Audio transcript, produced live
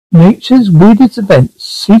Nature's Weirdest Events,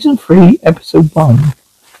 Season 3, Episode 1.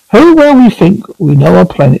 How well we think we know our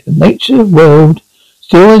planet, the nature world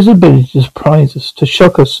still has the ability to surprise us, to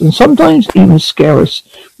shock us, and sometimes even scare us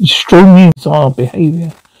with strongly bizarre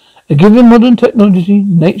behavior. Given modern technology,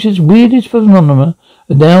 nature's weirdest phenomena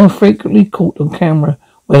are now frequently caught on camera,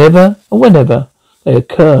 whenever they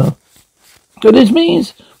occur. So this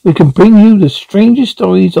means we can bring you the strangest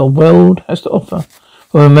stories our world has to offer.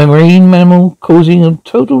 From a marine mammal causing a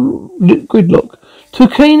total gridlock to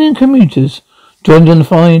Canaan commuters joined on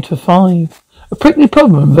 5 to 5. A prickly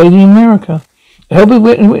problem invading America. Helping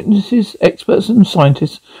witnesses, experts and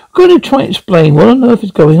scientists are going to try and explain what on earth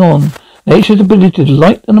is going on. Nature's ability to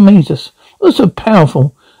delight and amaze us. Also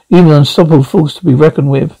powerful, even unstoppable force to be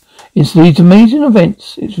reckoned with. It's these amazing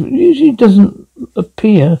events. It usually doesn't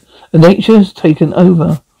appear that nature has taken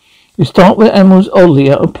over. We start with animals oddly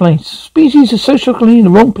out of place. Species are so shockingly in the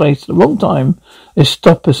wrong place at the wrong time, they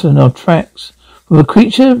stop us in our tracks. From a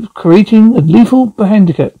creature creating a lethal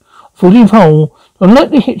handicap, falling whole, to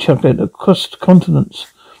unlikely hitchhiker across continents.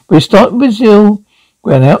 We start with Brazil,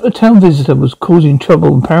 where an out-of-town visitor was causing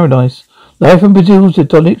trouble in paradise. Life in Brazil's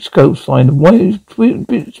idyllic coastline of white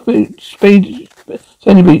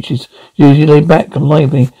sandy beaches, usually laid back and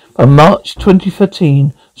lively. By March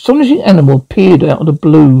 2013, astonishing animal appeared out of the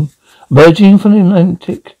blue. Emerging from the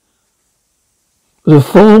Atlantic was a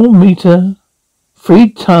 4-meter,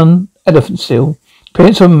 3-ton elephant seal.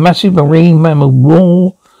 Appearance of a massive marine mammal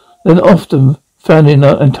more than often found in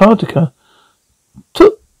Antarctica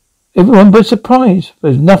took everyone by surprise.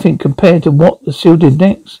 There's nothing compared to what the seal did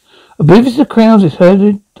next. Oblivious to the crowds, it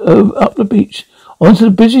herded up the beach onto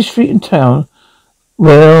the busiest street in town.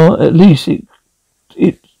 Well, at least it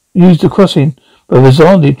used the crossing, but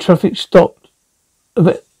bizarrely traffic stopped.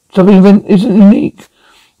 Something event isn't unique.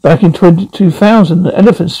 Back in 2000, the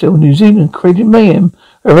elephant seal in New Zealand created mayhem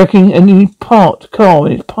by wrecking any parked car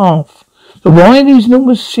in its path. So why are these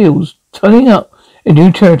enormous seals turning up in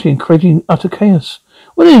new territory and creating utter chaos?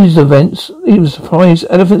 One of these events even surprised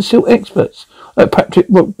elephant seal experts like Patrick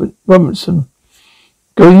Robinson.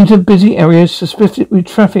 Going into busy areas suspected with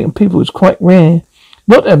traffic and people is quite rare.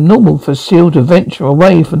 Not abnormal for a seal to venture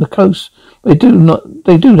away from the coast. They do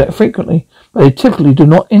that frequently, but they typically do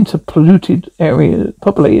not enter populated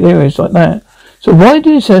areas like that. So why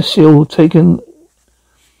has this seal taken?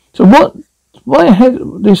 Why had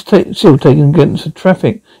this seal taken against the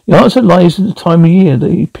traffic? The answer lies in the time of year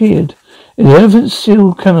that he appeared. In the elephant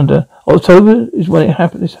seal calendar, October is when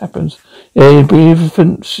this happens. The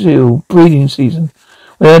elephant seal breeding season,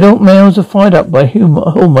 when adult males are fired up by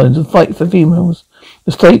hormones and fight for females.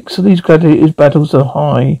 The stakes of these gladiators' battles are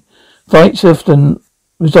high. Fights often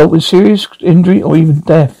result in serious injury or even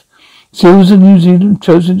death. Seals in New Zealand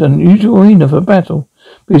chosen an unusual arena for battle,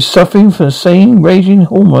 but he's suffering from the same raging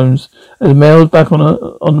hormones as the males back on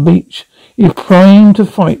the beach. He's primed to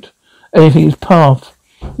fight anything in his path.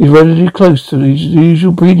 He's relatively close to his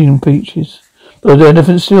usual breeding beaches, but the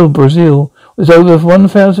elephant seal Brazil was over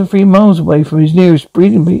 1,003 miles away from his nearest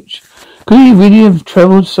breeding beach. Could he really have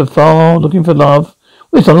travelled so far looking for love?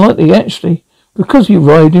 Well, it's unlikely actually, because he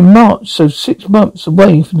arrived in March, so 6 months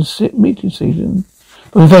away from the mating season.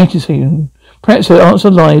 Perhaps the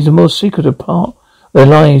answer lies in the more secretive part of their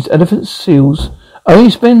lives. Elephant seals only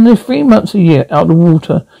spend their 3 months a year out of the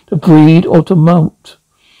water to breed or to molt.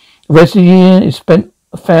 The rest of the year is spent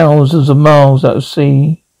thousands of miles out of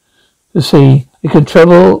the sea. It can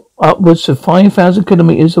travel upwards to 5,000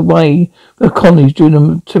 kilometers away from the colonies during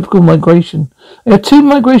a typical migration. There are 2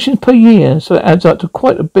 migrations per year, so it adds up to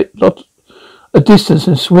quite a distance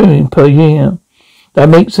in swimming per year. That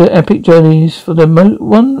makes the epic journeys for They make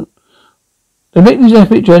these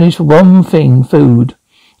epic journeys for one thing: food.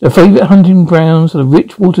 Their favourite hunting grounds are the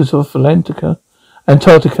rich waters of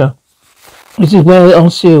Antarctica. This is where our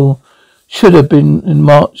seal should have been in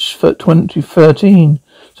March 2013.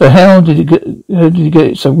 So how did he get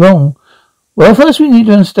it so wrong? Well, first we need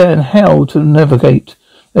to understand how to navigate.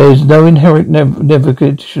 There is no inherent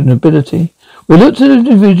navigation ability. We looked at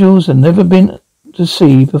individuals and never been to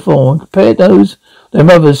sea before and compared those their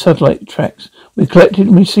mother's satellite tracks. We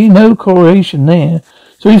see no correlation there.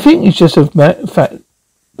 So we think it's just a fact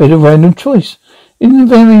bit of random choice. In the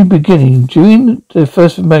very beginning, during their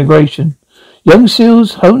first migration, young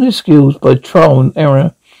seals hone their skills by trial and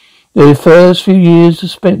error. Their first few years are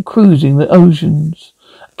spent cruising the oceans.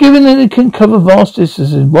 Given that they can cover vast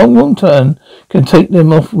distances, one wrong turn can take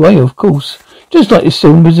them off way of course. Just like the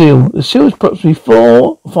seal in Brazil. The seal is approximately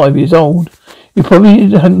 4 or 5 years old. He probably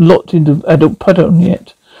hadn't locked into adult pattern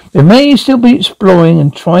yet. They may still be exploring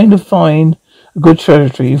and trying to find a good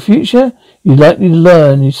trajectory. In future, He's likely to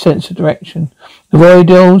learn his sense of direction. Avoid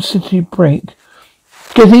the old city break.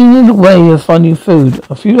 Getting in the way of finding food.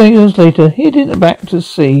 A few hours later, heading back to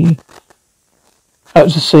sea. Out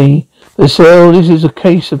to sea. They say, oh, this is a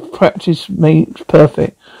case of practice makes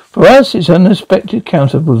perfect. For us, it's an unexpected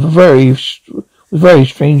encounter was very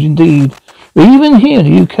strange indeed. But even here in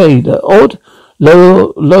the UK, the odd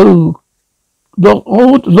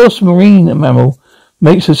lost marine mammal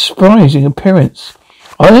makes a surprising appearance.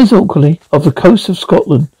 Islands Auckland, off the coast of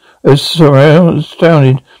Scotland, are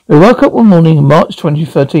surrounded. They woke up one morning in March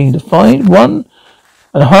 2013 to find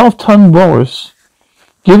 1.5 ton walrus.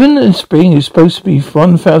 Given that spring is supposed to be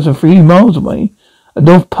 1,003 miles away at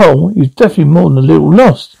North Pole, he's definitely more than a little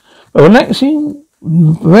lost. But after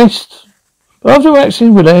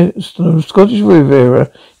relaxing with the Scottish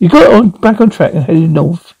Riviera, he got back on track and headed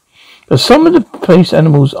north. But some of the place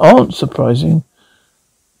animals aren't surprising,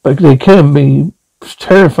 but they can be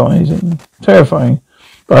terrifying.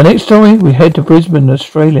 But our next story, we head to Brisbane,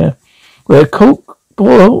 Australia, where Brook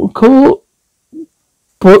Golf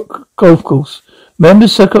Course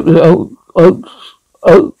members soak up the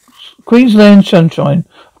Queensland sunshine,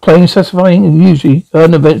 playing, satisfying, and usually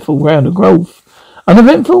uneventful round of golf.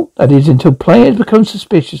 Uneventful? That is, until players become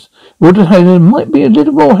suspicious. Waterhaven might be a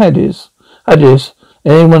little more hideous than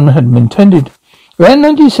anyone had intended. Around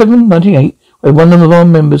 97-98, where one of our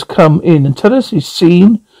members come in and tell us he's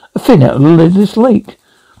seen a fin out of this lake.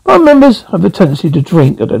 Our members have a tendency to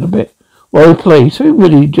drink a little bit while we play, so we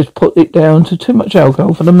really just put it down to too much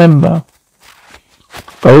alcohol for the member.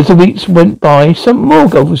 But as the weeks went by, some more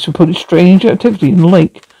golfers reported strange activity in the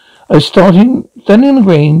lake. I was standing on the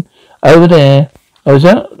green over there. I was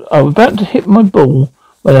about to hit my ball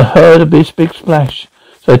when I heard a big splash.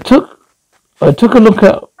 So I took a look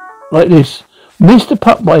out like this. Missed the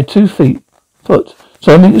putt by 2 foot.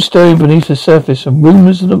 Something was stirring beneath the surface, and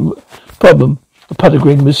rumours of the problem, the putter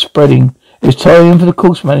green, was spreading. It was time for the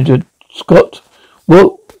course manager, Scott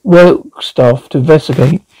Wilkestaff, to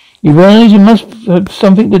investigate. He realised he must have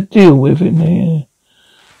something to deal with in there.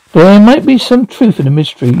 There might be some truth in the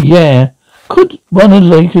mystery. Yeah. Could one of the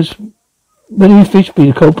Lakers' many fish be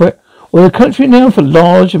the culprit? Or the country now for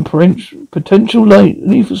large and potential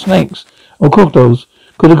lethal snakes or crocodiles?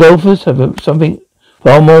 Could the golfers have something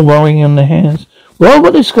far more worrying on their hands? Well,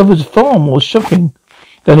 what they discovered was far more shocking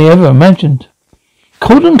than he ever imagined.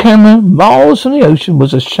 Caught on camera, miles from the ocean,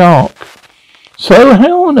 was a shark. So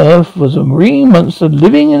how on earth was a marine monster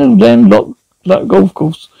living in a landlocked golf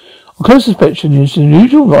course? On close inspection, his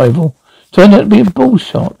unusual rival turned out to be a bull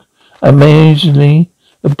shark. Amazingly,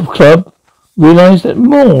 the club realised that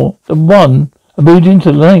more than one had moved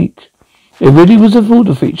into the lake. It really was a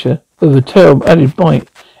water feature with a terrible added bite.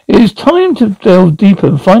 It is time to delve deeper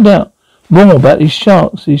and find out more about these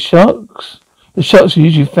sharks. The sharks are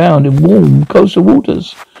usually found in warm coastal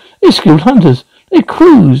waters. They're skilled hunters. They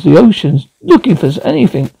cruise the oceans looking for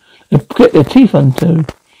anything to get their teeth into.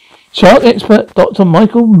 Shark expert Dr.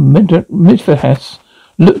 Michael Midfahas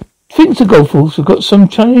thinks the golf course have got some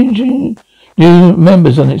changing new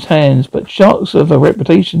members on its hands, but sharks have a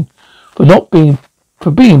reputation for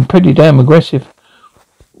being pretty damn aggressive.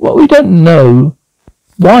 What we don't know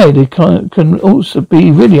why they can also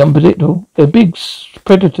be really unpredictable. They're big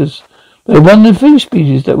predators. They're one of the few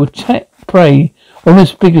species that will attack prey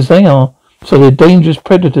almost as big as they are. So they're dangerous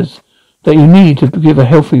predators that you need to give a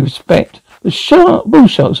healthy respect. The bull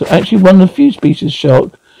sharks are actually one of the few species of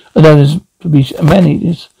shark are known as to be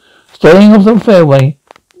man-eaters. Staying off the fairway,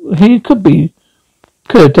 he could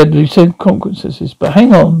have deadly consequences. But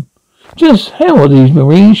hang on, just how are these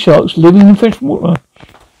marine sharks living in fresh water?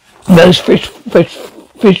 Those fish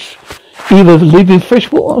either live in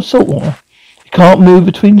fresh water or salt water. You can't move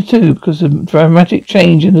between the two because of the dramatic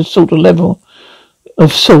change in the salt level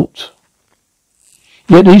of salt.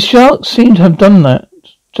 Yet these sharks seem to have done that.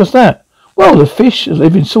 Just that. Well, the fish that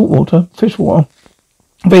live in saltwater, fish water,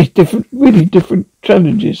 face really different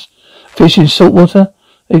challenges. Fish in saltwater,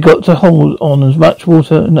 they've got to hold on as much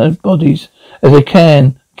water in their bodies as they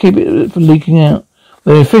can, keep it from leaking out.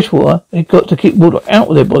 But in fish water, they've got to keep water out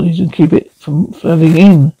of their bodies and keep it from flooding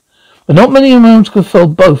in. But not many animals can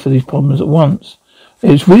solve both of these problems at once.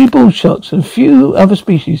 It's really bull sharks and a few other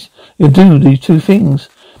species who do these two things.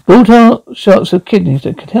 Bull sharks have kidneys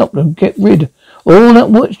that can help them get rid of all that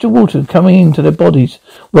moisture water coming into their bodies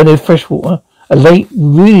when they're freshwater. A lake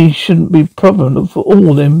really shouldn't be a problem for all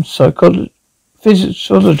of them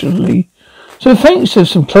physiologically. So thanks to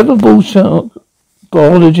some clever bull shark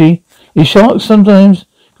biology, these sharks sometimes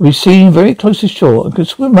can be seen very close to shore and can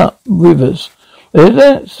swim up rivers.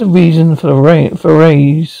 That's the reason for the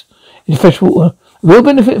rays in freshwater The real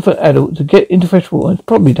benefit for adults to get into freshwater is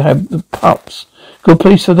probably to have the pups. Good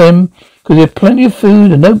place for them, because they have plenty of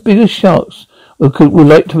food and no bigger sharks will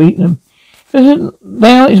like to eat them.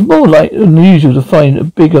 Now it's more likely than usual to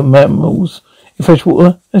find bigger mammals in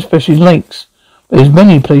freshwater, especially lakes. But there's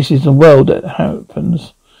many places in the world that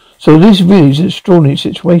happens. So this really is an extraordinary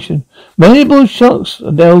situation. Many bull sharks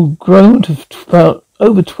are now grown to about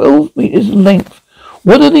over 12 meters in length.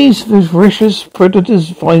 What are these voracious predators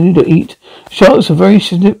finding to eat? Sharks are very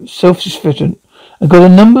self-sufficient and got a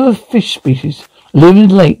number of fish species live in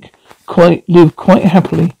the lake, live quite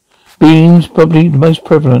happily. Beans probably the most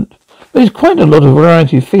prevalent. There's quite a lot of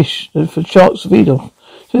variety of fish for sharks to feed off.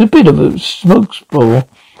 So it's a bit of a smokescreen,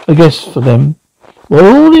 I guess, for them. With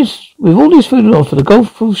all this food on offer, the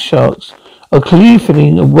Gulf Coast sharks are clearly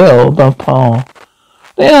feeling well above par.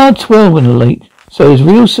 There are 12 in the lake, so there's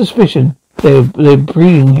real suspicion they're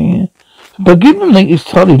breeding here. But given the lake is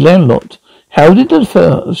totally landlocked, how did the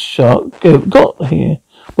first shark got here?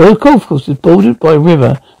 Well, the Gulf Coast is bordered by a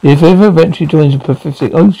river. The river eventually joins the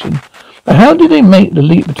Pacific Ocean. But how did they make the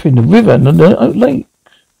leap between the river and the lake?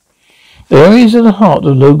 The area is at the heart of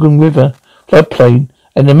the Logan River floodplain.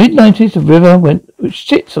 In the mid-90s, the river which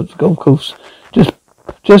sits off the Gulf Coast,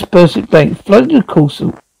 just burst its bank, flooded the coast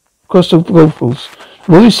across the Gulf Coast.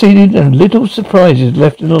 The water receded and little surprises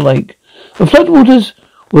left in the lake. The floodwaters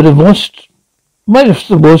might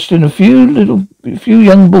have washed in a few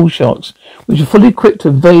young bull sharks, which are fully equipped to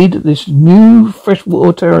invade this new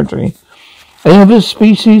freshwater territory. Any other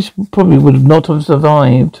species probably would not have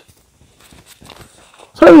survived.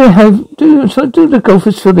 So do the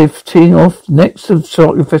golfers feel they're teeing off next to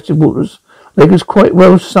shark-infested waters? Lake is quite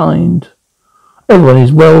well signed. Everyone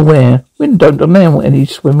is well aware. We don't allow any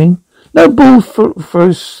swimming. No bull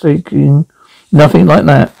forsaking. Nothing like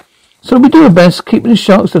that. So we do our best, keeping the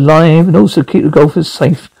sharks alive and also keep the golfers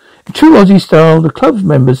safe. In true Aussie style, the club's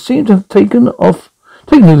members seem to have taken the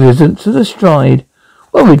residents to the stride.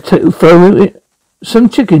 Well, we throw some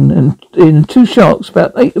chicken and in 2 sharks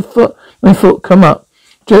about 9 foot come up.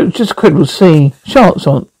 Just incredible to see. Sharks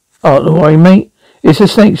aren't the worry, mate. It's the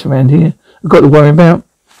snakes around here I've got to worry about.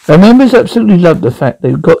 The members absolutely love the fact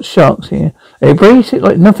they've got sharks here. They embrace it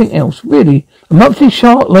like nothing else. Really, the monthly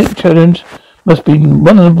Shark Lake Challenge must be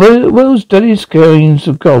one of the world's deadliest games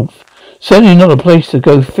of golf. Certainly not a place to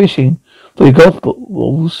go fishing for your golf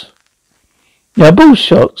balls. Now, bull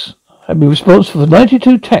sharks have been responsible for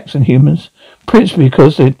 92 attacks on humans, principally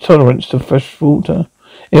because of their tolerance to fresh water.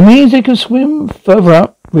 It means they can swim further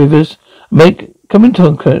up rivers and come into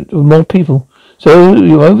contact with more people. So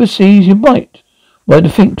you're overseas, you might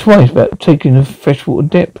think twice about taking a freshwater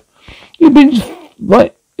dip. If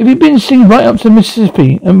you've been seen right up to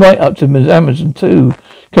Mississippi and right up to the Amazon too,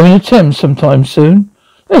 coming to Thames sometime soon.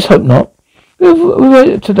 Let's hope not. We've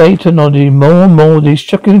waited today to nod in more and more of these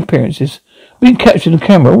shocking appearances. We can capture the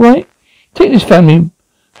camera, all right? Take this family.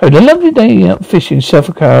 Had a lovely day out fishing in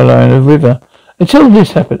South Carolina River. Until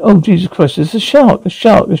this happened. Oh, Jesus Christ, there's a shark. It's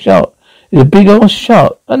a big old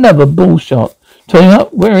shark. Another bull shark. Turning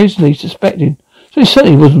up where is least suspected. So it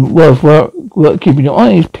certainly wasn't worth keeping your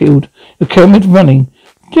eyes peeled. The camera's running.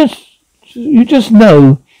 You just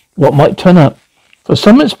know what might turn up. For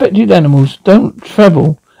some unexpected animals don't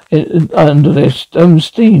travel under their own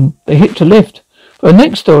steam. They hit to lift. For the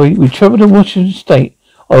next story, we travel to Washington State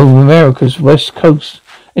of America's west coast.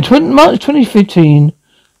 In March 2015,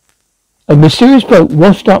 a mysterious boat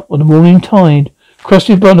washed up on the morning tide,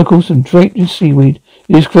 crusted barnacles and draped in seaweed.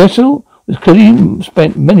 This vessel was clearly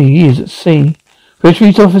spent many years at sea.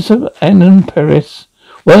 Fisheries officer Annan Perez,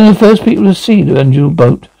 one of the first people to see the unusual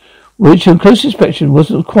boat, which on close inspection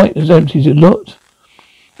wasn't quite as empty as it looked.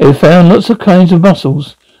 They found lots of kinds of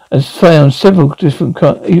mussels, I found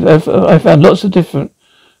lots of different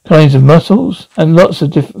kinds of mussels and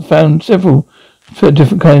found several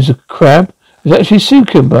different kinds of crab. There's actually a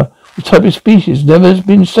cucumber, a type of species never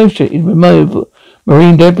been associated with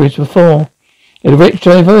marine debris before. It a rich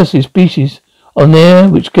diversity of species on there,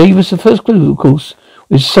 which gave us the first clue, of course,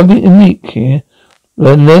 with something unique here.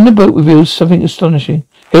 And then the boat reveals something astonishing.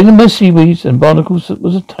 Hidden by seaweeds and barnacles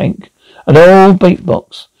was a tank, an old bait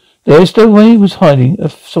box. There, stowaway was hiding. A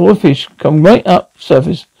sort of fish come right up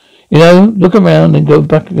surface. Look around and go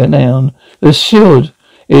back again down. Assured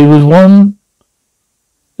it was one.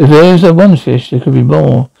 If there was one fish, there could be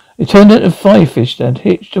more. It turned out to 5 fish that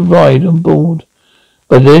hitched a ride on board.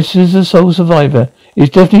 But this is the sole survivor.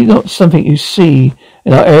 It's definitely not something you see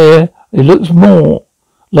in our area. It looks more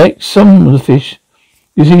like some of the fish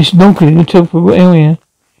you see snorkeling in the tropical area.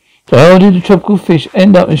 So how did the tropical fish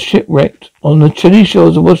end up shipwrecked on the chilly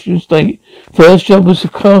shores of Washington State? First job was to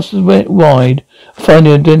cast the net wide,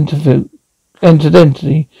 finally identify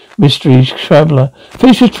incidentally mystery traveller.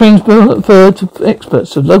 Fish was transferred to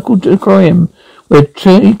experts of local aquarium, where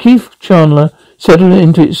Keith Chandler settled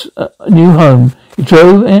into its new home. He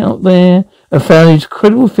drove out there and found these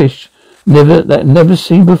incredible fish never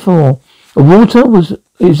seen before. The water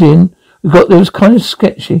there was kind of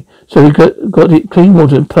sketchy, so he got it clean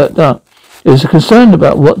water and perked up. He was concerned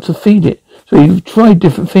about what to feed it, so he tried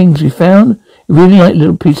different things. He found he really liked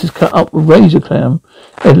little pieces cut up with razor clam,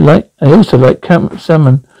 and also like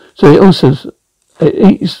salmon. So it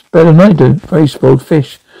eats better than I do. Very spoiled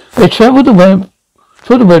fish. They travelled the web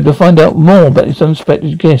to find out more about this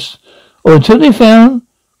unexpected guest, or until they found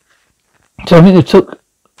something that took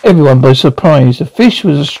everyone by surprise. The fish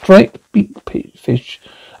was a striped beak fish,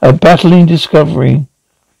 a battling discovery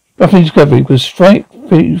was striped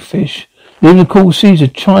beak fish, living in the cool seas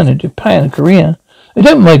of China, Japan, and Korea. They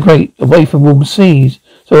don't migrate away from warm seas,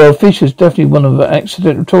 so our fish was definitely one of the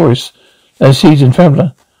accidental tourists and seasoned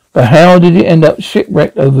traveller. But how did it end up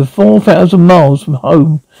shipwrecked over 4,000 miles from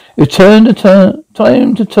home? It time to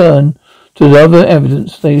turn to the other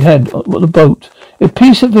evidence they had on the boat. A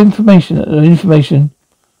piece of information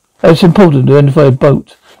that's important to identify a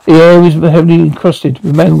boat. The air was heavily encrusted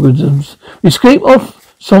with mangroves. We scrape off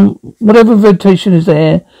whatever vegetation is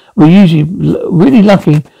there. We're usually really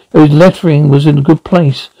lucky that his lettering was in a good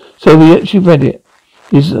place, so we actually read it.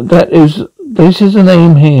 This is the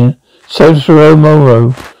name here, Sotero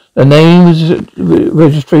Moro. The name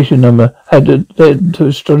registration number had led to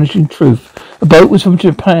astonishing truth. The boat was from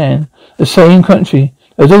Japan, the same country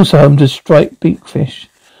that was also home to striped beak fish.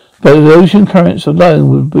 But the ocean currents alone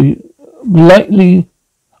would be unlikely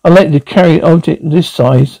to carry an object this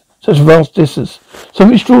size, such a vast distance.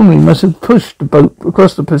 Something extraordinary must have pushed the boat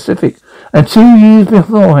across the Pacific, and 2 years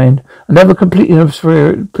beforehand, another completely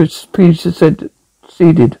preceded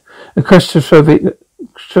the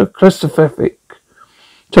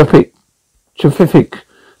Traffic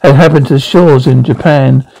had happened to the shores in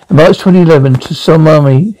Japan. In March 2011,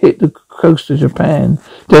 tsunami hit the coast of Japan.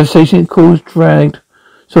 Devastation caused dragged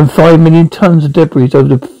some 5 million tons of debris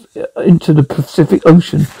into the Pacific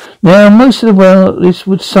Ocean. Now, most of this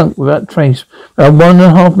was sunk without trace. Around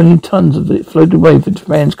 1.5 million tons of it floated away from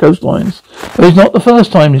Japan's coastlines. But it's not the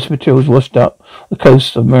first time this material was washed up the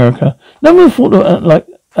coast of America. No one thought that like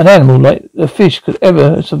an animal like a fish could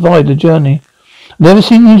ever survive the journey. Never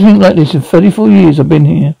seen anything like this in 34 years I've been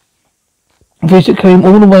here. A fish that came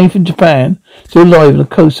all the way from Japan, still alive on the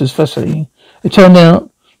coast, was fascinating. It turned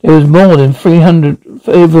out there was more than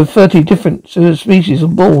over 30 different species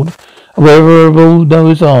on board a veritable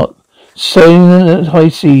Noah's Ark, sailing at high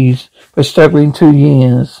seas for a staggering 2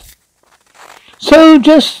 years. So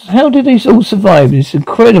just how did they all survive this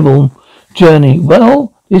incredible journey?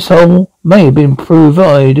 Well, this hull may have been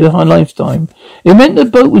provided a high lifetime. It meant the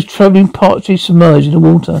boat was travelling partly submerged in the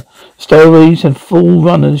water. Stowaways had full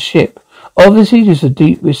run of the ship. Obviously, this is a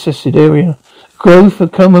deep recessed area. Growth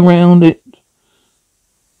had come around it.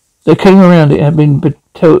 That came around it had been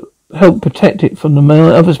helped protect it from the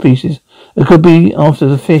other species that could be after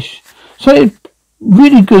the fish. So it had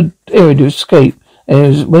really good area to escape.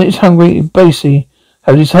 And when it's hungry, it basically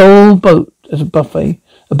had this whole boat as a buffet.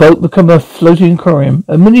 The boat became a floating aquarium,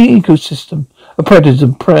 a mini ecosystem of predators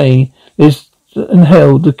and prey. And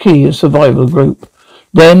held the key of survival group.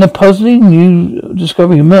 Then a puzzling new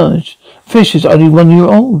discovery emerged. Fish is only 1 year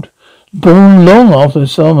old. Born long after the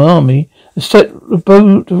tsunami set the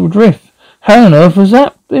boat adrift. How on earth was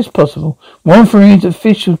this possible? One theory is that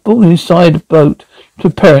fish was born inside the boat to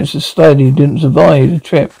parents that sadly didn't survive the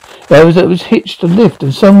trip. The other was that it was hitched to lift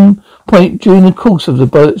at some point during the course of the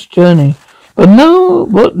boat's journey. But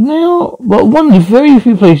one of the very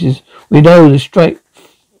few places we know the striped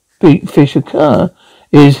beak fish occur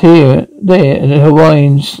is there in the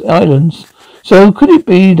Hawaiian Islands. So could it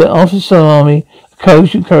be that after the tsunami, the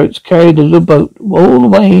ocean currents carried the little boat all the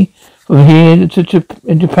way from here to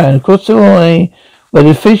in Japan across the Hawaii, where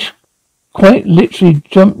the fish quite literally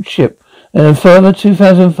jumped ship, and a further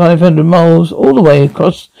 2,500 miles all the way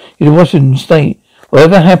across into Washington State?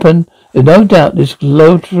 Whatever happened, there's no doubt this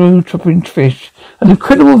globe-trotting fish, an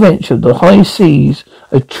incredible adventure of the high seas,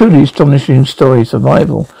 a truly astonishing story of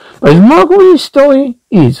survival. But as remarkable as this story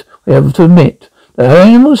is, we have to admit that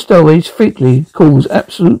animal stowaways frequently cause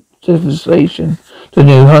absolute devastation to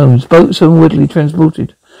new homes. Boats are unwittingly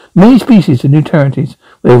transported many species to new territories,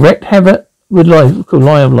 where they wreak havoc with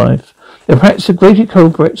life. They're perhaps the greatest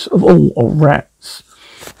culprits of all are rats.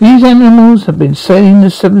 These animals have been sailing the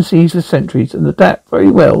 7 seas for centuries and adapt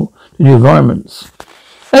very well to new environments.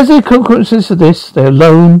 As a consequence of this, they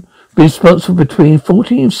alone be responsible between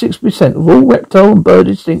 40 and 6% of all reptile and bird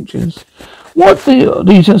extinctions. What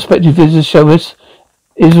these unexpected visitors show us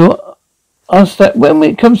is us that when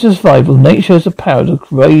it comes to survival, nature has the power to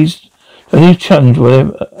raise a new challenge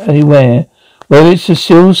anywhere. Whether it's the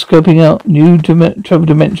seals scoping out new travel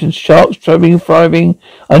dimensions, sharks traveling and thriving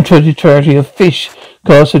uncharted territory, or fish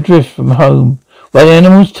cast adrift from home. When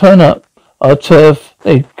animals turn up our turf,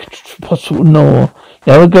 they possible gnaw.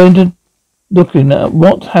 Now we're going to looking at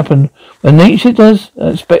what happened when nature does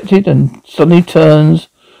unexpected and suddenly turns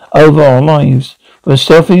over our lives. For a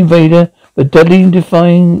stealthy invader, the deadly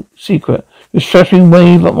defying secret, the shattering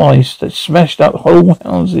wave of ice that smashed up whole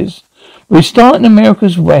houses. We start in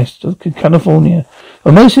America's west of California,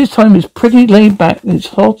 but most of the time it's pretty laid back in its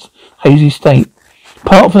hot, hazy state.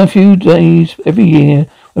 Apart from a few days every year,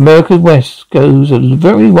 America's west goes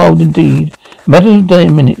very wild indeed. A matter of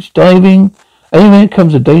minutes, diving. Anywhere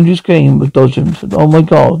comes a dangerous game of dodgems. Oh my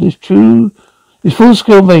God, this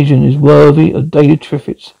full-scale invasion is worthy of daily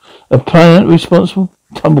triffids. A planet responsible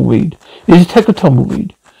tumbleweed. It is a tech of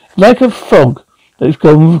tumbleweed. Like a fog that's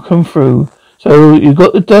come through. So you've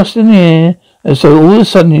got the dust in the air, and so all of a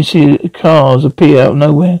sudden you see cars appear out of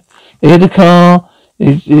nowhere. They hit a car,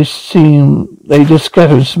 they just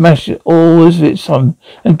scatter and smash it all as it's on,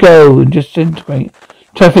 and go and just disintegrate.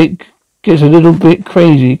 Traffic gets a little bit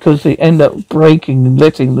crazy because they end up braking and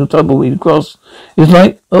letting the tumbleweed across. It's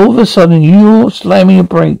like all of a sudden you're slamming a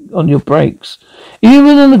brake on your brakes.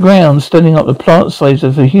 Even on the ground, standing up the plant size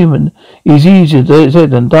of a human is easier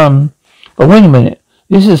said than done. But wait a minute.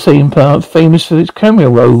 This is the same plant famous for its cameo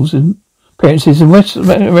roles and appearances in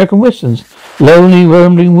American westerns. Lonely,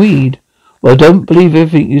 rambling weed. Well, don't believe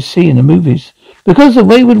everything you see in the movies. Because the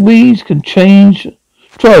wayward weeds can change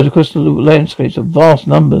drives across the landscapes of vast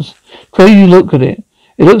numbers. Crazy look at it.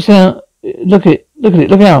 Look out.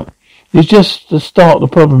 It's just the start of the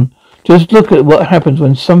problem. Just look at what happens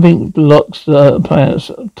when something blocks the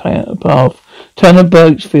planet's path. Tanner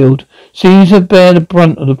Bergsfield seems to bear the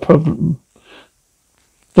brunt of the problem.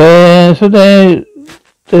 They're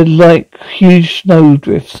like huge snow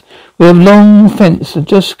drifts. We have long fence and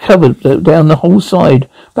just covered down the whole side,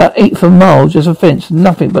 about 1/8 of a mile, just a fence,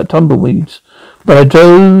 nothing but tumbleweeds. But I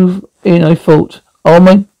drove in, I thought, oh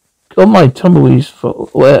my tumbleweeds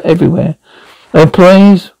were everywhere. The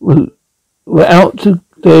employees were out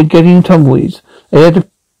there getting tumbleweeds. They had to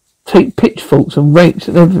take pitchforks and rakes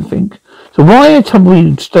and everything. So why a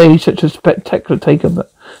tumbleweed stage such a spectacular takeover?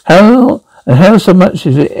 How so much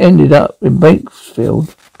has it ended up in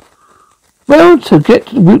Bakersfield? Well, to get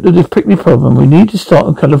to the root of this prickly problem, we need to start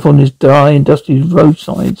on California's dry and dusty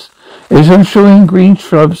roadsides. It's unshoring green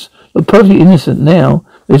shrubs look perfectly innocent now.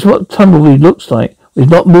 It's what tumbleweed looks like. It's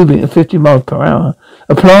not moving at 50 miles per hour.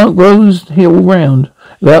 A plant grows here all round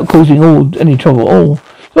without causing any trouble at all.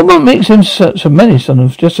 So what makes him such a menace on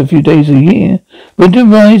just a few days a year? When the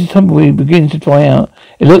rise of tumbleweed begins to dry out,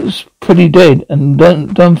 it looks pretty dead and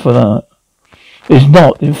done for that. It's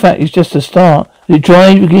not. In fact, it's just a start. As it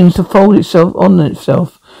dries, it begins to fold itself on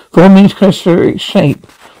itself, forming its crystalline shape.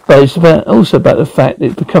 But it's also about the fact that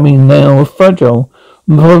it's becoming now fragile,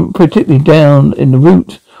 particularly down in the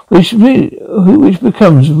root, which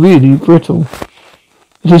becomes really brittle.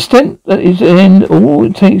 To the extent that its end, all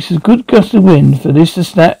it takes is a good gust of wind for this to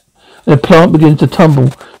snap, and the plant begins to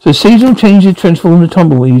tumble. So seasonal changes transform the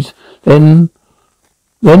tumbleweeds. Then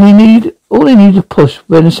all they need to push.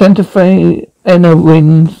 When the Santa Fe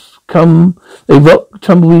winds come, they rock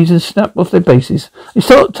tumbleweeds and snap off their bases. They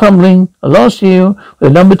start tumbling. Last year,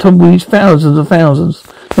 with a number of tumbleweeds, thousands and thousands.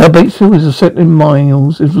 Now Batesville is a settling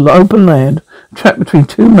miles. It's open land, trapped between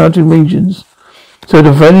two mountain regions. So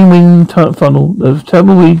the valley wind funnel, the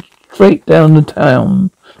tumbleweed straight down the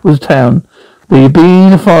town. The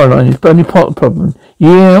being a fire line is only part of the problem.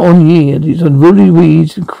 Year on year, these unruly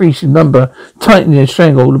weeds increase in number, tightening and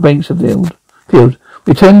strangle the banks of the field.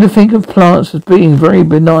 We tend to think of plants as being very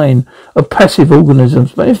benign, or passive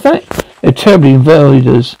organisms, but in fact, they're terribly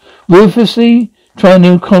invaders, ruthlessly trying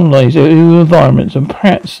to colonize their environments, and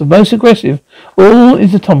perhaps the most aggressive all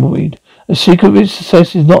is the tumbleweed. The secret of its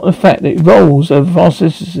success is not the fact that it rolls over vast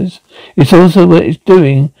distances. It's also what it's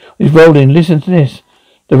doing. It's rolling. Listen to this.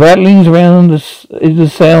 The rattlings around is the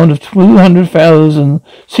sound of 200,000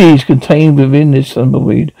 seeds contained within this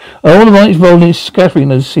tumbleweed. All the while it's rolling, it's scattering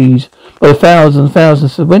those seeds by thousands.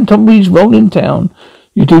 So when tumbleweeds roll in town,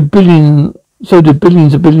 so do billions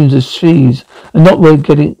of billions of seeds,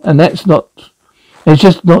 it's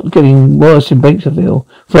just not getting worse in Batesville.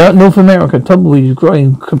 Throughout North America, tumbleweed is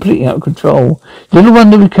growing completely out of control. Little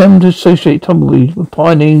wonder we come to associate tumbleweed with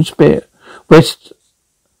pioneering spirit. West.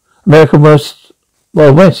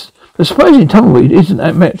 But surprisingly, tumbleweed isn't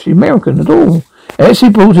actually American at all.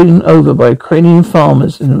 Actually brought in over by Ukrainian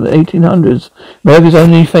farmers in the 1800s. America's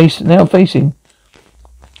only now facing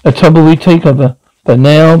a tumbleweed takeover. But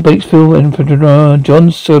now Batesville entrepreneur John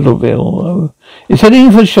Soderville is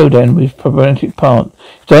heading for a showdown with problematic part.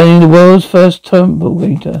 Starting the world's first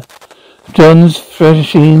tumbleweeder. John's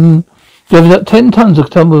threshing delivers up 10 tons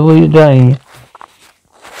of tumbleweed a day,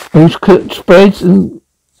 which spreads and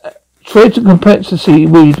compacts the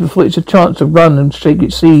seaweed before it's a chance to run and shake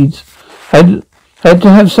its seeds. Had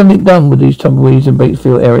to have something done with these tumbleweeds in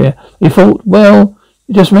Batesville area. He thought, well,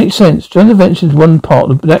 it just makes sense. John inventions one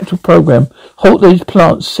part of the natural program. Halt these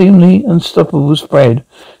plants' seemingly unstoppable spread.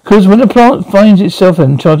 Because when a plant finds itself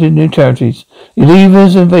in uncharted new territories,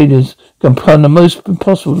 leavers and invaders can become the most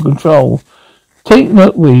impossible to control. Take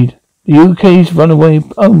milkweed, the UK's runaway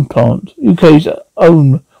plant.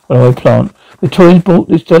 Victorians bought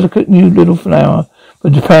this delicate new little flower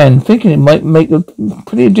from Japan, thinking it might make a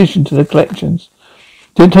pretty addition to their collections.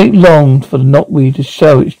 It didn't take long for the knotweed to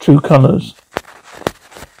show its true colours.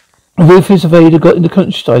 A ruthless invader got in the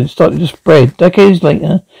countryside and started to spread. Decades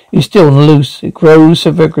later, it's still on the loose. It grows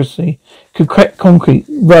so vigorously, it could crack concrete,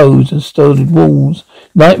 roads and stone walls.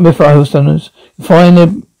 Nightmare for house owners. You find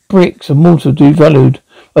their bricks and mortar devalued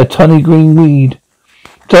by a tiny green weed.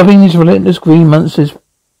 Dubbing this relentless green monster's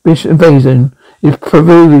invasion is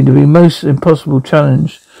proving to be most impossible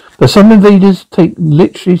challenge. But some invaders take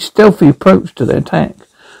literally stealthy approach to their attack.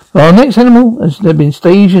 Our next animal has been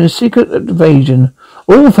staged in a secret invasion,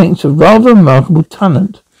 all thanks to rather remarkable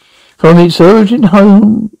talent. From its original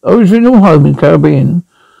home in the Caribbean,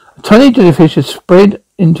 a tiny jellyfish has spread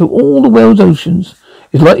into all the world's oceans.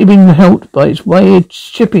 It's likely been helped by its wide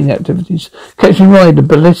shipping activities, catching ride the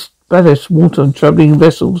ballast water and travelling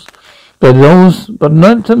vessels. But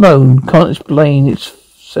not alone can't explain its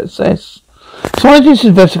success. Scientists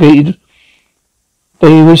investigated.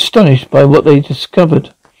 They were astonished by what they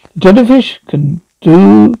discovered. The jellyfish can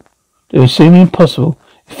do the seemingly impossible.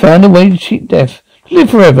 It found a way to cheat death, to live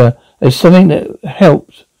forever, as something that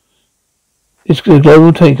helped. It's the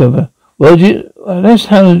global takeover. Well, that's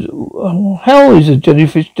how is a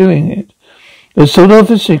jellyfish doing it? They sold off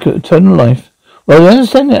the secret of eternal life. Well, we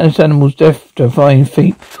understand that as animals' death-defying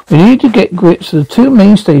feat, we need to get grips of the two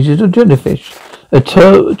main stages of jellyfish. A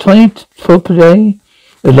tiny Tropidea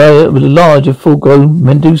with a larger full-grown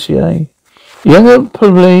Medusae. Younger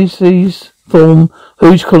Pulaces form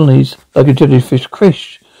huge colonies like a jellyfish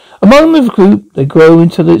fish. Among the group, they grow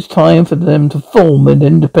until it's time for them to form an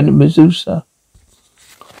independent Medusa.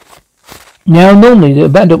 Now, normally,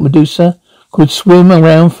 the adult Medusa could swim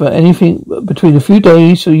around for anything between a few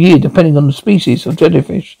days to a year, depending on the species of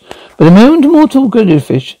jellyfish. But the moment mortal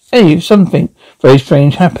jellyfish, something very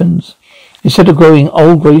strange happens. Instead of growing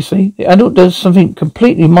old gracefully, the adult does something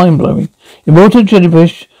completely mind-blowing. The immortal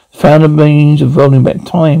jellyfish found a means of rolling back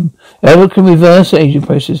time. The adult can reverse the aging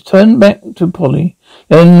process, turn back to poly,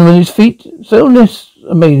 then with his feet so less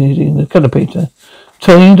amazing, the caterpillar,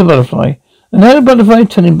 turning to butterfly, and now the butterfly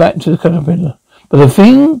turning back to the caterpillar. But the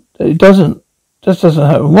thing that it doesn't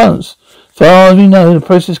happen once. As far as we know, the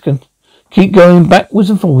process can keep going backwards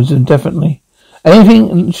and forwards indefinitely.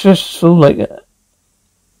 Anything stressful like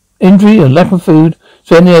injury or lack of food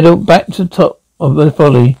send the adult back to the top of the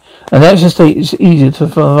poly, and that's the state it's easier to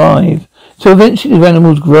survive. So eventually the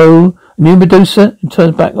animals grow a new Medusa and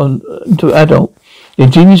turns back into adult. The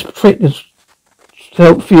ingenious trick is to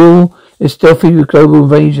help fuel its stealthy global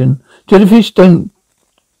invasion. Jellyfish don't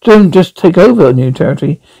just take over a new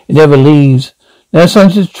territory, it never leaves. Now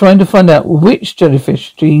scientists are trying to find out which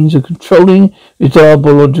jellyfish genes are controlling its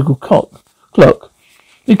biological clock.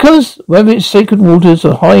 Because whether it's sacred waters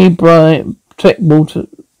or high-tech water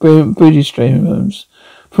breeding streams,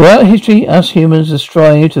 throughout history, us humans have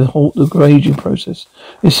strived to halt the aging process.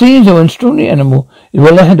 It seems our extraordinary animal is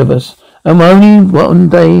well ahead of us, and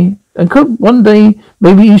could one day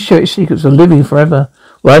maybe share its secrets of living forever.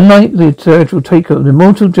 Well, unlike the territorial takeover of the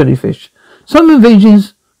immortal jellyfish, some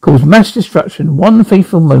invasions cause mass destruction, one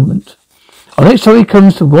fateful moment. Our next story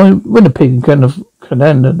comes to Winnipeg,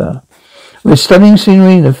 Canada, with stunning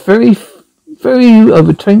scenery and a very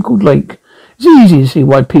over-twinkled lake. It's easy to see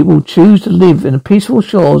why people choose to live in the peaceful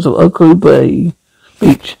shores of Oakville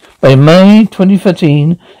Beach. By May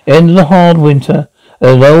 2013, end of the hard winter,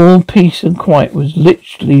 and all peace and quiet was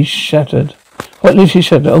literally shattered.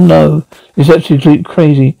 Oh no, it's actually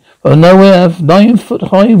crazy. But nowhere, a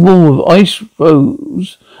 9-foot-high wall of ice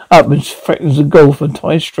rose up and threatens the Gulf and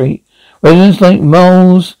Ty Street. Residents like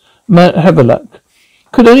Miles Havelock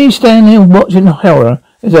could only stand there and watch in horror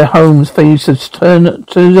as their homes faced to turn to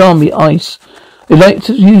tsunami ice. They like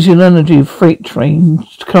to use the energy of freight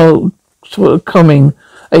trains coming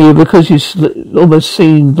at you because you almost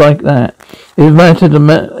seemed like that. It mattered.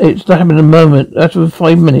 It's happened in a moment. After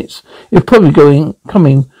 5 minutes, you're probably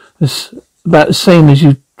coming about the same as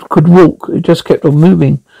you could walk. It just kept on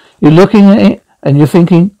moving. You're looking at it and you're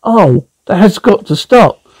thinking, "Oh, that has got to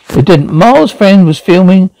stop." It didn't. Miles' friend was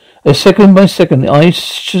filming. As second by second, the ice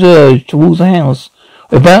surged towards the house.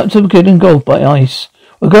 We're about to get engulfed by ice.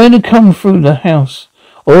 We're going to come through the house.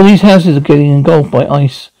 All these houses are getting engulfed by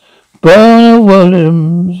ice. Bernard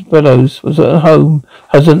Williams Bellows was at home,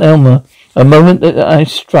 Husband Elmer. A moment that the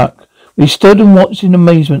ice struck. We stood and watched in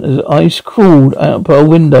amazement as the ice crawled out by a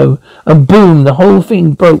window, and boom, the whole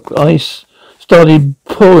thing broke. Ice started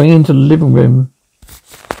pouring into the living room.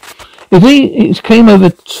 It came over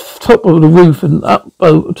top of the roof and up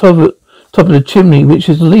over top of the chimney, which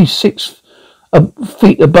is at least 6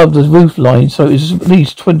 feet above the roof line, so it's at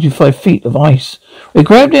least 25 feet of ice. We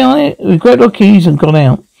grabbed our keys and got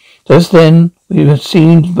out. Just then, we had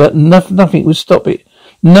seen, but nothing would stop it.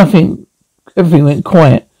 Nothing. Everything went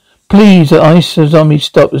quiet. Please, the ice tsunami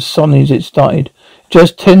stopped as suddenly as it started.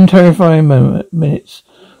 Just 10 terrifying minutes.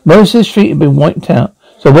 Most of the street had been wiped out.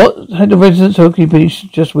 So what had the residents of Oakley Beach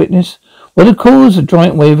just witnessed? What had caused a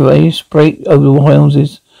giant wave of ice break over the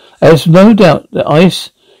houses? There's no doubt that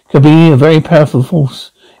ice can be a very powerful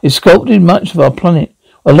force. It sculpted much of our planet.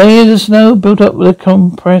 A layers of snow built up with a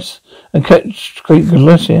compress and catch Great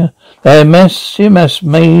Glacier. Their mass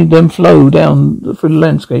made them flow down through the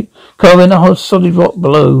landscape, carving the hot solid rock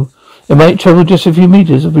below. It might travel just a few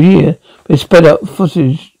meters every year, but its sped up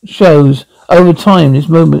footage shows over time this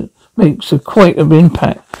moment makes quite an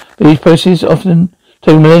impact. But these processes often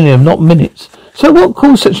take millennia, not minutes. So what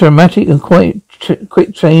caused such a dramatic and quite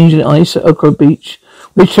quick change in ice at Oakley Beach?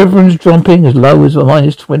 Which everyone's dropping as low as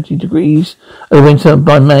minus 20 degrees in the winter.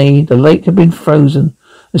 By May, the lake had been frozen,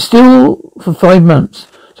 and still for 5 months.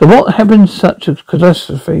 So what happened to such a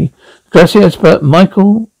catastrophe? Glacier expert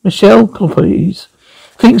Michel Cloppies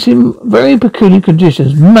thinks in very peculiar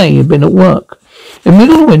conditions may have been at work. In the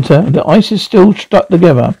middle of winter, the ice is still stuck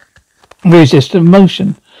together, resistant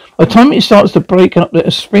motion. By the time it starts to break up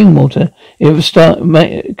the spring water,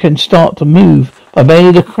 it can start to move. By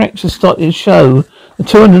May, the cracks are starting to show. The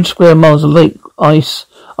 200 square miles of lake ice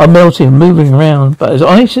are melting and moving around, but as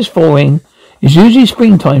ice is falling, it's usually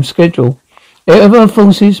springtime schedule. Other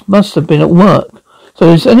forces must have been at work.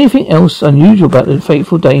 So is anything else unusual about the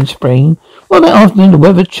fateful day in spring? Well, that afternoon the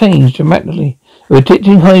weather changed dramatically. There were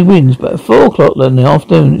predicting high winds, but at 4 o'clock in the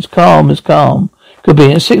afternoon it's calm as calm. Could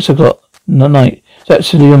be at 6 o'clock in the night. It's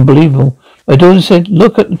absolutely unbelievable. My daughter said,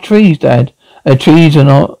 "Look at the trees, Dad." The trees and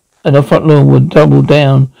our front lawn were doubled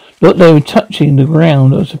down. Looked they were touching the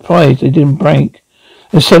ground. I was surprised they didn't break.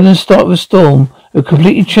 The sudden start of a storm had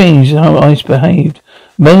completely changed how ice behaved.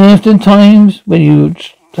 Many often times when you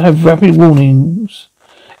have rapid warnings,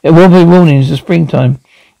 it will be warnings in springtime.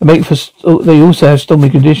 They also have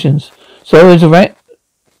stormy conditions. So as the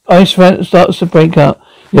ice starts to break up,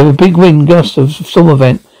 you have a big wind gust of storm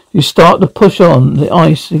event. You start to push on the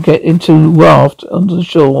ice to get into the raft onto the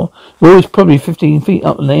shore. The water is probably 15 feet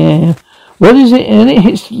up in the air. What is it? And it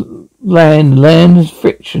hits land's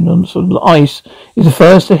friction on sort of ice is the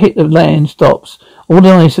first to hit the land, stops. All the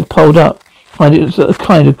ice is pulled up, and it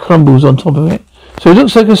kind of crumbles on top of it. So it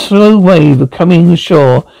looks like a slow wave of coming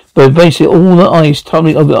ashore, but basically all the ice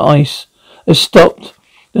tumbling over the ice has stopped.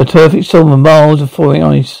 The terrific storm of miles of falling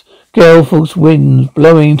ice. Gale force winds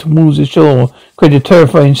blowing towards the shore created a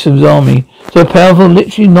terrifying tsunami. So powerful,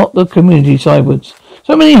 literally knocked the community sideways.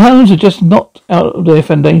 So many homes are just knocked out of their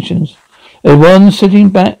foundations. There was one sitting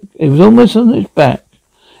back. It was almost on its back.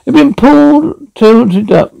 It had been pulled,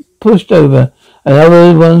 tilted up, pushed over, and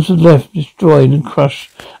other ones were left destroyed and crushed.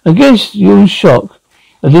 I guess you were shocked.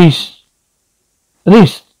 At least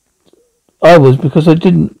I was, because I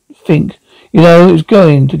didn't think, it was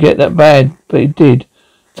going to get that bad, but it did.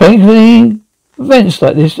 Thankfully, events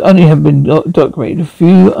like this only have been documented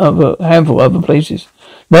a handful of other places.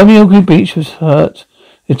 Nobody on Oakley Beach was hurt.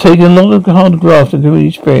 It's taken a lot of hard graft and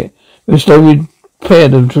community spirit. It was slowly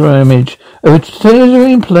repaired the damage of a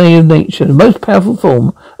terrifying play of nature, the most powerful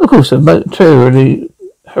form, of course, a terribly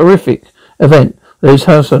horrific event for those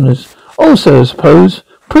house owners. Also, I suppose,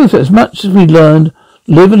 proof that as much as we learned,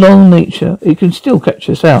 live along nature, it can still catch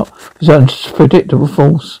us out with its unpredictable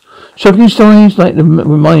force. Shocking stories like them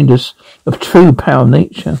remind us of true power of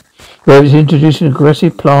nature. Where it's introducing an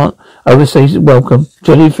aggressive plant, overstays its welcome.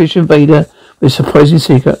 Jellyfish invader with surprising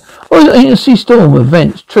secret. Or a sea storm of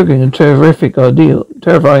events triggering a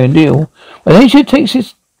terrifying ordeal. When nature takes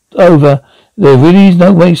it over, there really is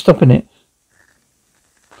no way stopping it.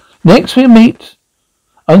 Next we meet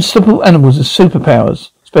unstoppable animals with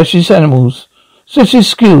superpowers. Specialist animals Such as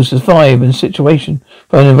skills to survive in a situation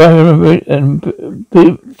for an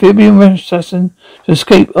amphibian assassin to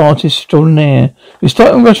escape artist extraordinaire. We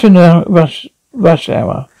start in rush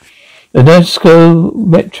hour. The Glasgow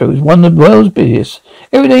Metro is one of the world's busiest.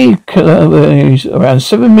 Every day carries around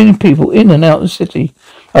 7 million people in and out of the city.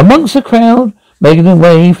 Amongst the crowd, making their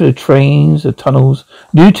way for the trains, the tunnels,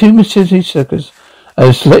 new to city circus,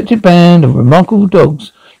 a selected band of remarkable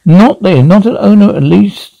dogs. Not an owner at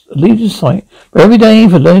least leaves the site. But every day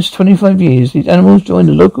for the last 25 years, these animals join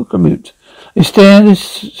the local commute. They share their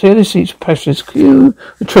seats, passengers queue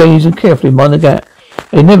the trains and carefully mind the gap.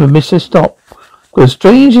 They never miss their stop. Because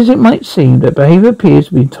strange as it might seem, their behaviour appears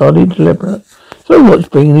to be entirely deliberate. So what's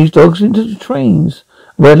bringing these dogs into the trains?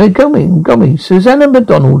 Where are they going? Susanna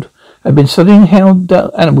MacDonald had been studying how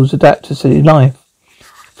animals adapt to city life.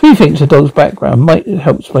 She thinks a dog's background might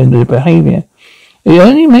help explain their behaviour. It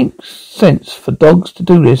only makes sense for dogs to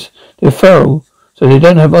do this. They're feral, so they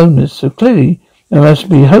don't have owners, so clearly they must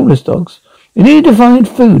be homeless dogs. They need to find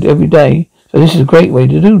food every day, so this is a great way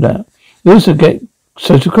to do that. They also get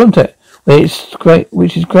social contact,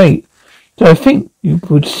 which is great. So I think you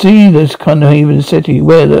would see this kind of behavior in the city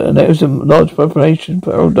where there is a large population of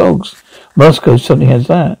feral dogs. Moscow certainly has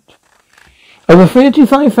that. Over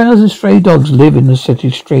 35,000 stray dogs live in the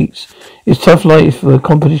city streets. It's tough life for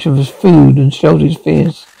competition for food and shelter is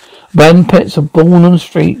fierce. Abandoned pets are born on the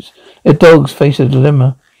streets. Their dogs face a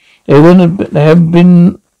dilemma. They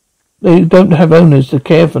don't have owners to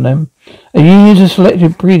care for them. And years of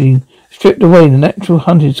selective breeding stripped away the natural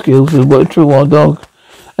hunting skills of a true wild dog.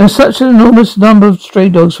 And such an enormous number of stray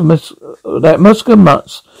dogs from that Moscow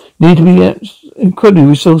mutts need to be incredibly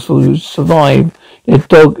resourceful to survive their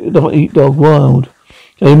dog-eat-dog world.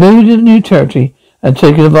 They moved into new territory and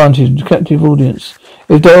taken advantage of the captive audience.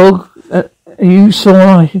 If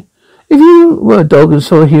you were a dog and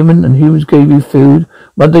saw a human and humans gave you food,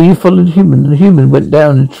 one day you followed a human and the human went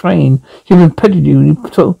down in a train. Human petted you and you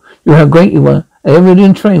told you how great you were. Everybody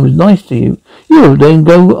in the train was nice to you. You would then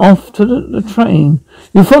go off to the train.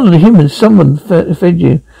 You followed the human, someone fed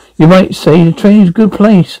you. You might say the train is a good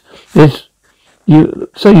place.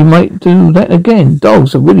 So you might do that again.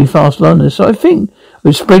 Dogs are really fast learners, so I think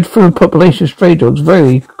we spread through a population of stray dogs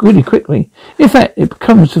really quickly. In fact, it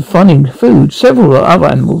comes to finding food. Several other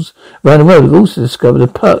animals around the world have also discovered the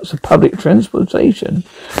perks of public transportation.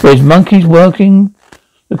 There's monkeys working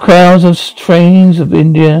the crowds of trains of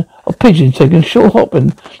India, or pigeons taking a short hop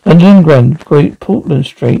in London Great Portland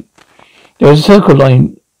Street. There is a circle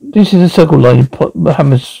line. This is a circle line in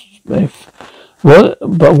Hammersmith. But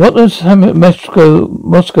what those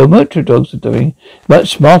Moscow metro dogs are doing,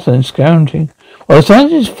 much smarter than scrounging. While the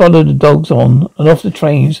scientists followed the dogs on and off the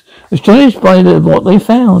trains, astonished by what they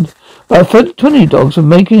found. About 20 dogs were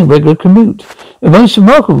making a regular commute. The most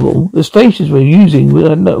remarkable, the stations were using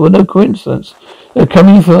were no coincidence. They're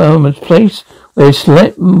coming from a place where they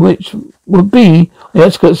slept, which would be the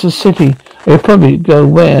outskirts of the city. They would probably go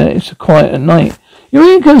where it's quiet at night. You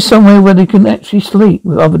really go somewhere where they can actually sleep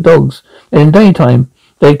with other dogs. Then in daytime,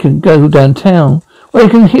 they can go downtown, where they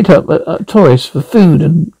can hit up tourists for food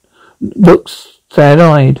and looks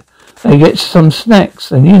sad-eyed. They get some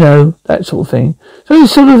snacks and, that sort of thing. So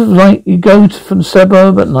it's sort of like you go from the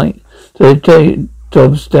suburb at night to the day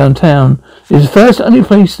jobs downtown. It's the first and only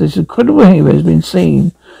place this incredible behavior has been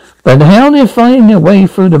seen. But how they're finding their way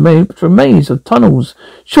through the maze of tunnels,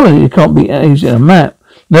 surely it can't be using a map.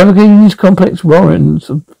 Navigating these complex warrens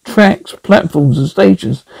of tracks, platforms and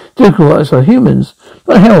stations, difficult for humans.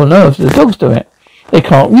 But how on earth do the dogs do it? They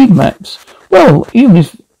can't read maps. Even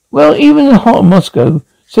in the heart of Moscow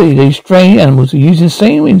City, these stray animals are using the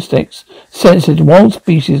same instincts, senses wild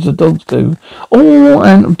species of dogs do.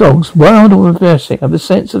 All dogs, wild or domestic, have a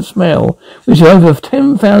sense of smell, which is over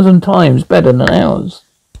 10,000 times better than ours.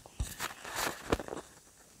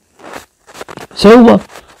 So,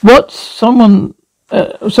 what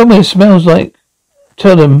somewhere smells like,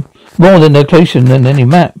 tell them more than their location than any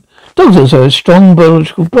map. Dogs also have a strong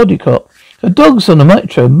biological body clock. So dogs on the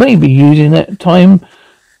metro may be using that time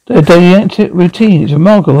their daily active routine. It's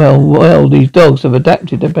remarkable how well these dogs have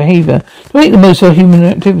adapted their behaviour to make the most of human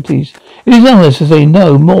activities. It is unless as they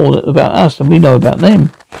know more about us than we know about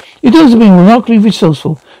them. These dogs have been remarkably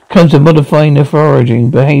resourceful when it comes to modifying their foraging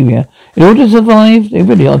behaviour. In order to survive, they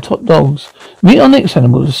really are top dogs. Meet our next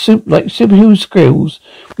animals, like superhuman squirrels.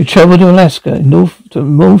 We travel to Alaska, North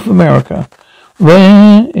America,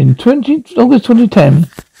 where in August 2010,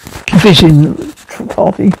 a fishing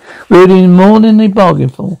party reared in more than they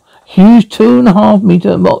bargained for. A huge 2.5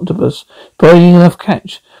 meter octopus, providing enough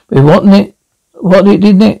catch. But what it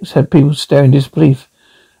did next had people staring in disbelief.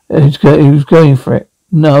 He was going for it.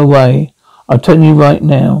 No way. I'll tell you right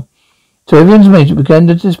now. So everyone's mate began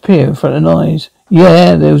to disappear in front of their eyes.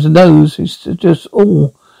 Yeah, there was a nose. It's just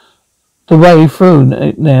all the way through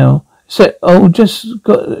it now. So, just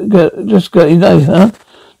got his nose, huh?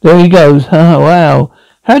 There he goes. Huh? Wow.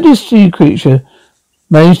 How did this sea creature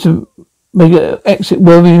manage to make an exit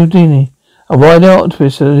worthy of Houdini? A wide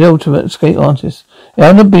octopus, the ultimate escape artist.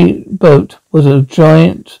 On the boat was a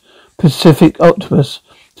giant Pacific octopus.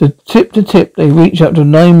 To tip, they reach up to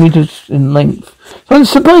 9 meters in length. So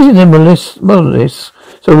supposing them mollusks,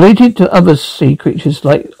 so related to other sea creatures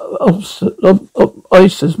like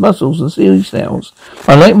oysters, mussels, and sea snails.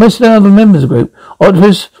 Unlike most of the other members of the group,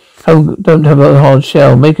 octopus don't have a hard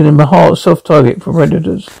shell, making them a hard, soft target for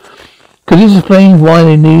predators. Could this explain why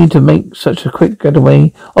they need to make such a quick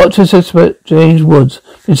getaway? Octopus expert James Woods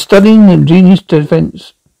is studying ingenious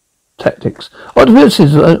defense tactics.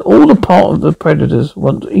 Octopuses are all the part of the predators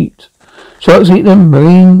want to eat. Sharks eat them,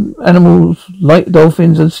 marine animals like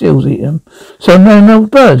dolphins and seals eat them. Some mammal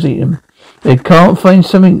birds eat them. They can't find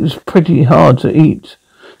something that's pretty hard to eat.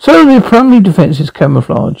 So their primary defense is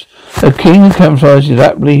camouflage. A king of camouflage is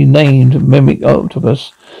aptly named mimic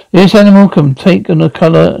octopus. This animal can take on a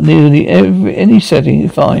colour nearly any setting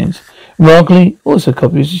it finds. Remarkably, also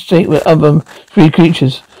copies the shape with other three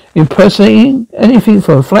creatures, impersonating anything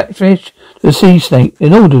from a flatfish to a sea snake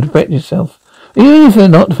in order to protect itself. Even if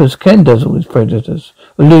an octopus can dazzle its predators,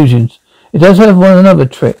 illusions, it does have one another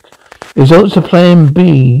trick. It resorts to plan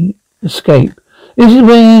B, escape. This is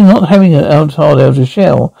where not having an outer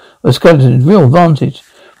shell or a skeleton is real advantage.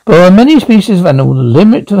 But on many species of animal, the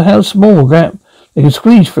limit to how small a gap they can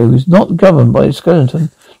squeeze through is not governed by the skeleton,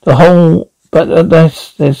 the whole, but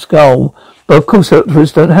that's their skull. But of course,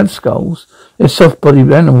 octopuses don't have skulls. They're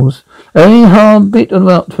soft-bodied animals. The only hard bit of an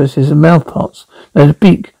octopus is the mouth parts. There's a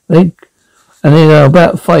beak, and they are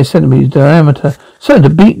about 5 centimeters diameter, so the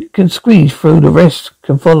beak can squeeze through, the rest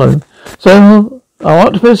can follow. So our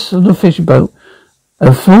octopus on the fishing boat,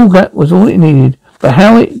 a small gap was all it needed. But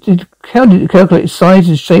how did it calculate size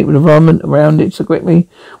and shape of the environment around it so quickly?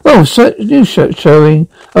 Well, news showing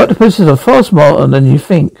octopuses are far smarter than you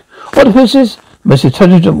think. Octopuses, most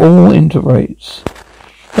intelligent of all invertebrates.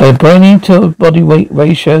 They have a brain to body weight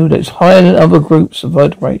ratio that's higher than other groups of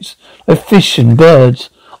vertebrates, like fish and birds.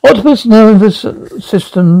 Octopus nervous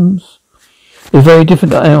systems is very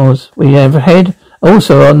different to ours. We have a head,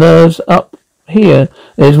 also our nerves up here.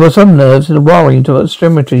 There's some nerves in the wiring to our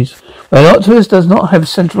extremities. An octopus does not have a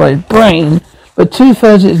centralized brain, but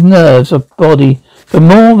 2/3 of its nerves are body. The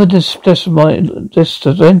more the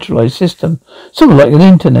decentralized system, sort of like an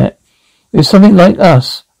internet. It's something like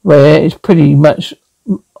us, where it's pretty much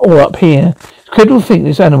all up here. It's critical to think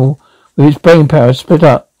this animal, with its brain power split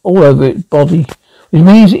up all over its body, which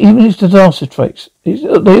means even its disaster strikes,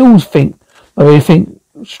 they always think, but they think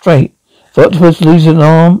straight. If the octopus loses an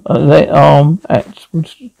arm, the arm will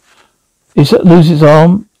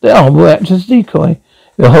act as a decoy.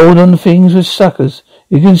 It will hold on to things with suckers.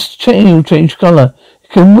 It can change colour. It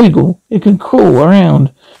can wiggle. It can crawl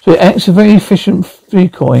around. So it acts a very efficient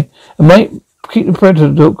decoy. It might keep the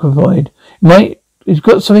predator occupied. It's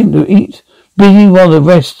got something to eat, busy while the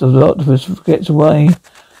rest of the octopus gets away.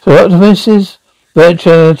 So octopuses,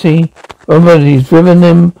 virtuality, already has driven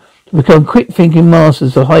them to become quick-thinking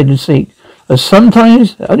masters of hide and seek. But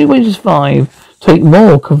sometimes, the only way to survive, take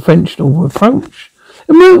more conventional approach.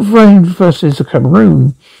 The remote range versus the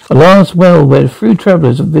Cameroon, a last well where few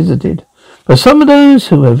travellers have visited. For some of those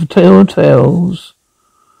who have telltales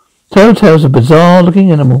a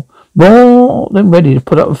bizarre-looking animal, more than ready to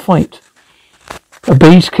put up a fight. A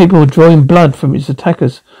beast capable of drawing blood from its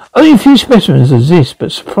attackers. Only a few specimens exist,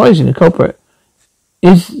 but surprising the culprit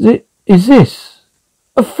is this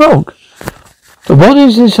a frog? So what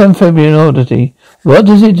is this amphibian oddity? What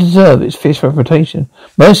does it deserve its fish reputation?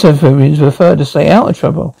 Most amphibians prefer to stay out of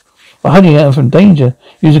trouble. By hiding out from danger,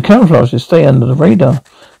 use a camouflage to stay under the radar.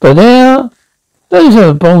 But those are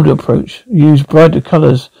a bolder approach. Use brighter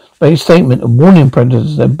colours, make a statement of warning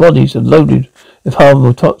predators their bodies are loaded with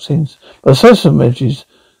harmful toxins. But such measures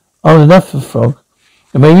aren't enough for frog.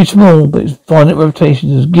 It may be small, but its violent reputation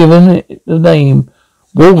has given it the name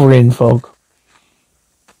Wolverine frog.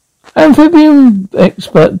 Amphibian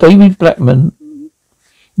expert David Blackman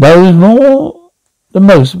knows more than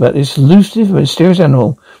most about this elusive and mysterious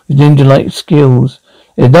animal with ninja-like skills.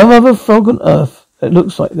 There's no other frog on earth that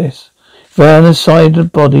looks like this. Round the side of the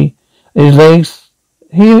body, his legs,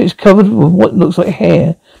 here it's covered with what looks like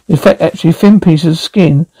hair. In fact, actually thin pieces of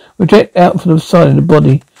skin project out from the side of the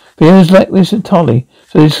body. The ears like this entirely,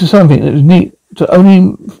 so this is something that is neat to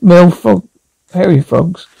only hairy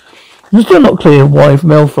frogs. It's still not clear why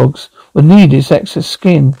male frogs would need this excess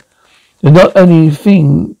skin. They're not only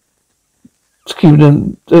thing to keep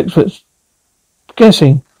them experts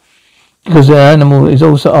guessing, because the animal is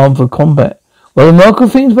also armed for combat. Well, the remarkable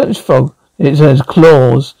things about this frog, it has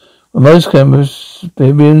claws. Well, most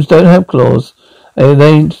amphibians don't have claws. They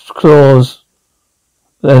ain't claws.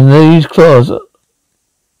 And these claws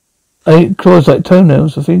ain't claws like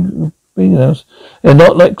toenails, I think, fingernails. They're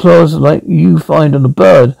not like claws like you find on a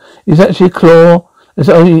bird. It's actually a claw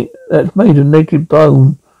that's made of naked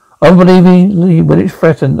bone. Unbelievably, when it's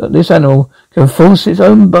threatened, this animal can force its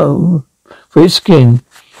own bone through its skin,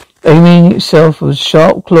 aiming itself with a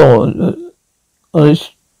sharp claw on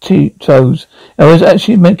its toes, and was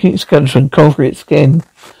actually making its skeleton conquer its skin,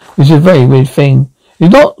 which is a very weird thing.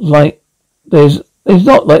 It's not like there's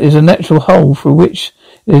a natural hole through which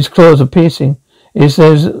its claws are piercing.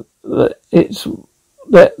 There's a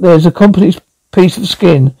complex piece of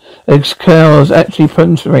skin its claws actually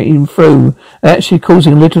penetrating through, actually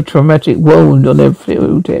causing a little traumatic wound on their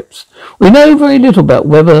fingertips. We know very little about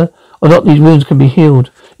whether or not these wounds can be healed.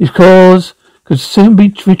 These claws could soon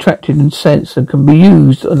be retracted in sense and can be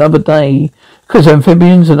used another day, because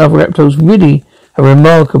amphibians and other reptiles really have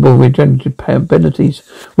remarkable regenerative abilities.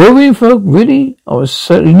 Wolverine frog really are a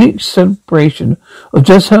unique celebration of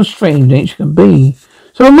just how strange nature can be.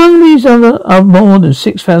 So among these are more than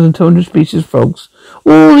 6,200 species of frogs.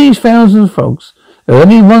 All these thousands of frogs, there are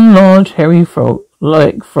only one large hairy frog,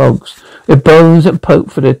 like frogs, with bones that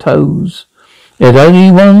poke for their toes. There's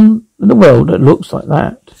only one in the world that looks like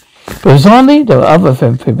that. But bizarrely, there are other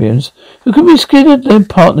amphibians who can be considered their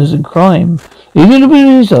partners in crime. These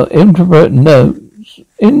individuals are interborian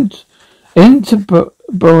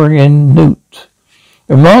newt.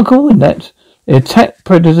 Remarkable in that they attack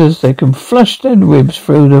predators, they can flush their ribs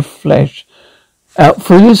through the flesh, out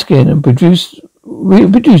through the skin, and produce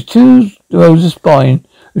 2 rows of spine,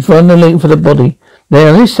 which run the length of the body.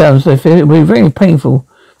 Now, this sounds like it will be very painful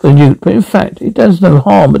for the newt, but in fact, it does no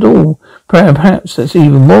harm at all. Perhaps that's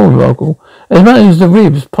even more remarkable. As much as the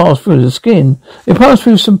ribs pass through the skin, they pass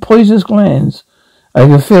through some poisonous glands. I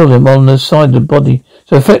can feel them on the side of the body,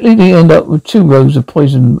 so effectively they end up with 2 rows of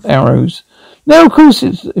poison arrows. Now, of course,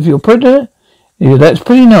 if you're a predator, that's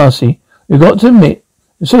pretty nasty. You've got to admit,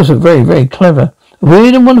 it's also very, very clever. The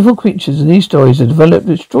weird and wonderful creatures in these stories have developed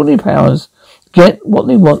extraordinary powers to get what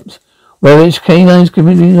they want. Whether it's canines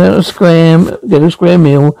committing get a square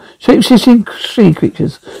meal, shape-shifting sea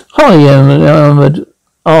creatures, highly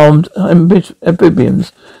armed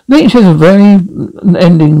amphibians. Nature has a very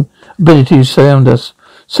ending ability to surround us.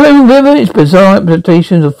 So whether it's bizarre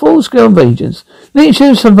adaptations of full-scale invasions,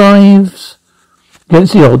 nature survives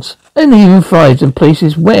against the odds, and even thrives in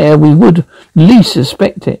places where we would least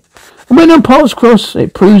suspect it. And when our paths cross,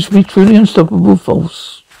 it proves to be truly unstoppable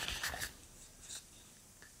force.